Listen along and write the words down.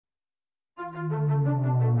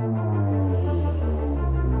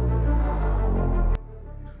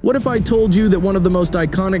What if I told you that one of the most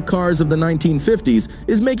iconic cars of the 1950s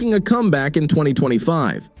is making a comeback in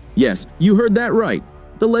 2025? Yes, you heard that right.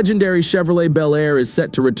 The legendary Chevrolet Bel Air is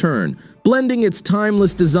set to return, blending its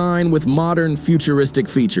timeless design with modern, futuristic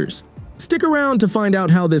features. Stick around to find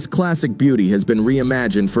out how this classic beauty has been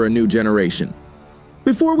reimagined for a new generation.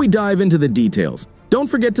 Before we dive into the details, don't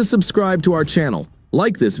forget to subscribe to our channel,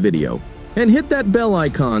 like this video, and hit that bell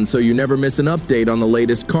icon so you never miss an update on the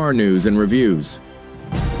latest car news and reviews.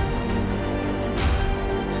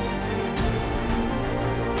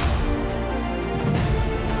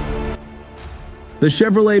 The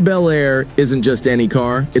Chevrolet Bel Air isn't just any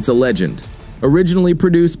car, it's a legend. Originally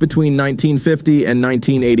produced between 1950 and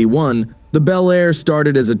 1981, the Bel Air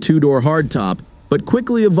started as a two-door hardtop, but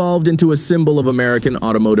quickly evolved into a symbol of American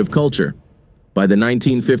automotive culture. By the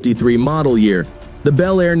 1953 model year, the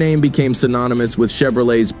Bel Air name became synonymous with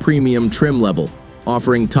Chevrolet's premium trim level,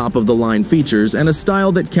 offering top-of-the-line features and a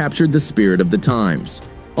style that captured the spirit of the times.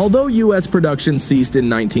 Although U.S. production ceased in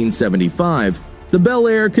 1975, the Bel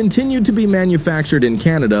Air continued to be manufactured in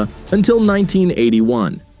Canada until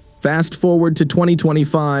 1981. Fast forward to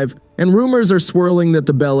 2025, and rumors are swirling that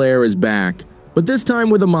the Bel Air is back, but this time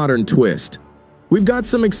with a modern twist. We've got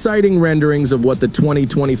some exciting renderings of what the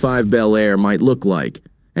 2025 Bel Air might look like,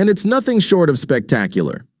 and it's nothing short of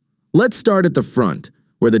spectacular. Let's start at the front,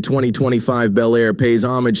 where the 2025 Bel Air pays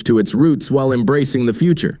homage to its roots while embracing the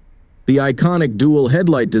future. The iconic dual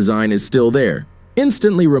headlight design is still there,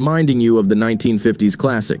 instantly reminding you of the 1950s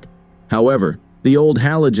classic. However, the old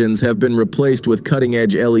halogens have been replaced with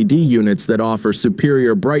cutting-edge LED units that offer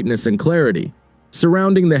superior brightness and clarity.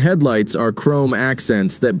 Surrounding the headlights are chrome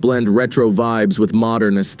accents that blend retro vibes with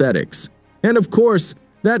modern aesthetics. And of course,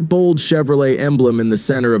 that bold Chevrolet emblem in the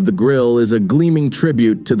center of the grille is a gleaming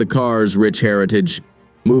tribute to the car's rich heritage.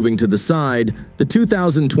 Moving to the side, the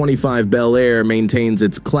 2025 Bel Air maintains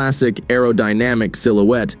its classic aerodynamic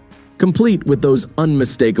silhouette, complete with those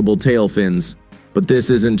unmistakable tail fins. But this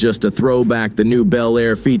isn't just a throwback. The new Bel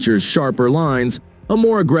Air features sharper lines, a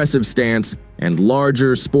more aggressive stance, and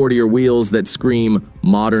larger, sportier wheels that scream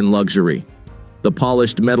modern luxury. The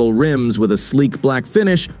polished metal rims with a sleek black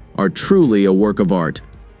finish are truly a work of art.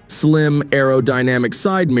 Slim, aerodynamic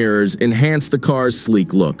side mirrors enhance the car's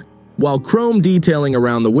sleek look, while chrome detailing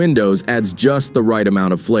around the windows adds just the right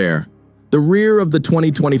amount of flair. The rear of the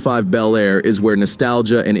 2025 Bel Air is where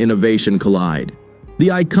nostalgia and innovation collide. The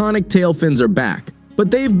iconic tail fins are back, but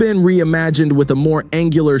they've been reimagined with a more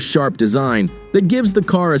angular, sharp design that gives the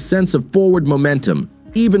car a sense of forward momentum,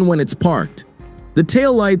 even when it's parked. The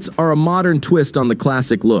taillights are a modern twist on the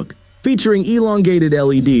classic look, featuring elongated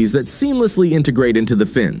LEDs that seamlessly integrate into the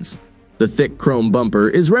fins. The thick chrome bumper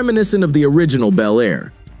is reminiscent of the original Bel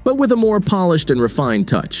Air, but with a more polished and refined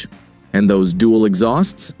touch. And those dual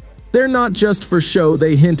exhausts? They're not just for show,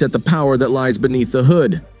 they hint at the power that lies beneath the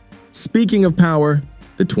hood. Speaking of power,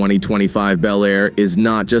 the 2025 Bel Air is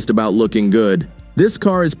not just about looking good. This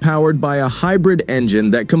car is powered by a hybrid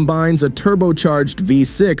engine that combines a turbocharged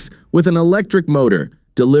V6 with an electric motor,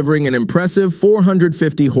 delivering an impressive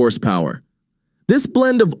 450 horsepower. This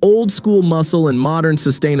blend of old-school muscle and modern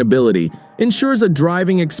sustainability ensures a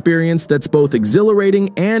driving experience that's both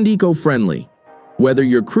exhilarating and eco-friendly. Whether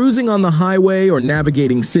you're cruising on the highway or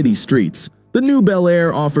navigating city streets, the new Bel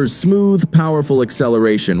Air offers smooth, powerful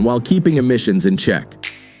acceleration while keeping emissions in check.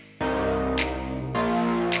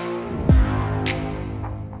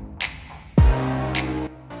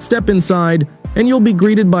 Step inside, and you'll be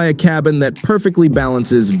greeted by a cabin that perfectly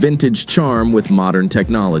balances vintage charm with modern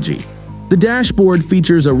technology. The dashboard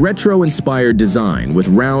features a retro-inspired design with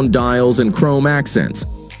round dials and chrome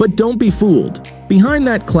accents. But don't be fooled. Behind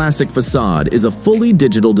that classic facade is a fully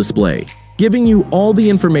digital display, giving you all the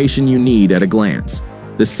information you need at a glance.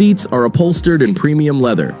 The seats are upholstered in premium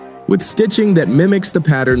leather, with stitching that mimics the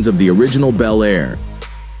patterns of the original Bel Air.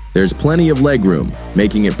 There's plenty of legroom,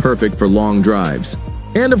 making it perfect for long drives.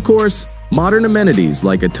 And of course, modern amenities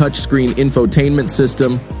like a touchscreen infotainment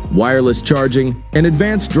system, wireless charging, and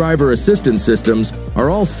advanced driver assistance systems are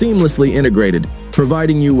all seamlessly integrated,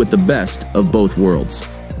 providing you with the best of both worlds.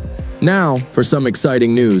 Now, for some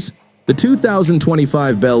exciting news. The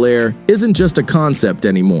 2025 Bel Air isn't just a concept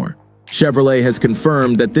anymore. Chevrolet has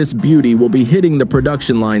confirmed that this beauty will be hitting the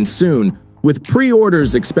production line soon, with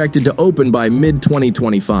pre-orders expected to open by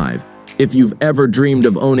mid-2025. If you've ever dreamed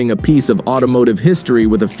of owning a piece of automotive history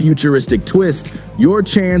with a futuristic twist, your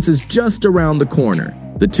chance is just around the corner.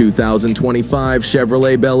 The 2025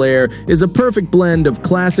 Chevrolet Bel Air is a perfect blend of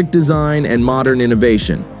classic design and modern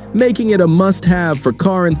innovation, making it a must-have for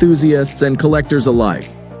car enthusiasts and collectors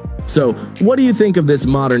alike. So, what do you think of this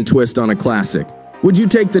modern twist on a classic? Would you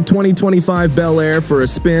take the 2025 Bel Air for a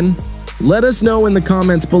spin? Let us know in the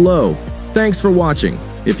comments below. Thanks for watching.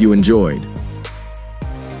 If you enjoyed,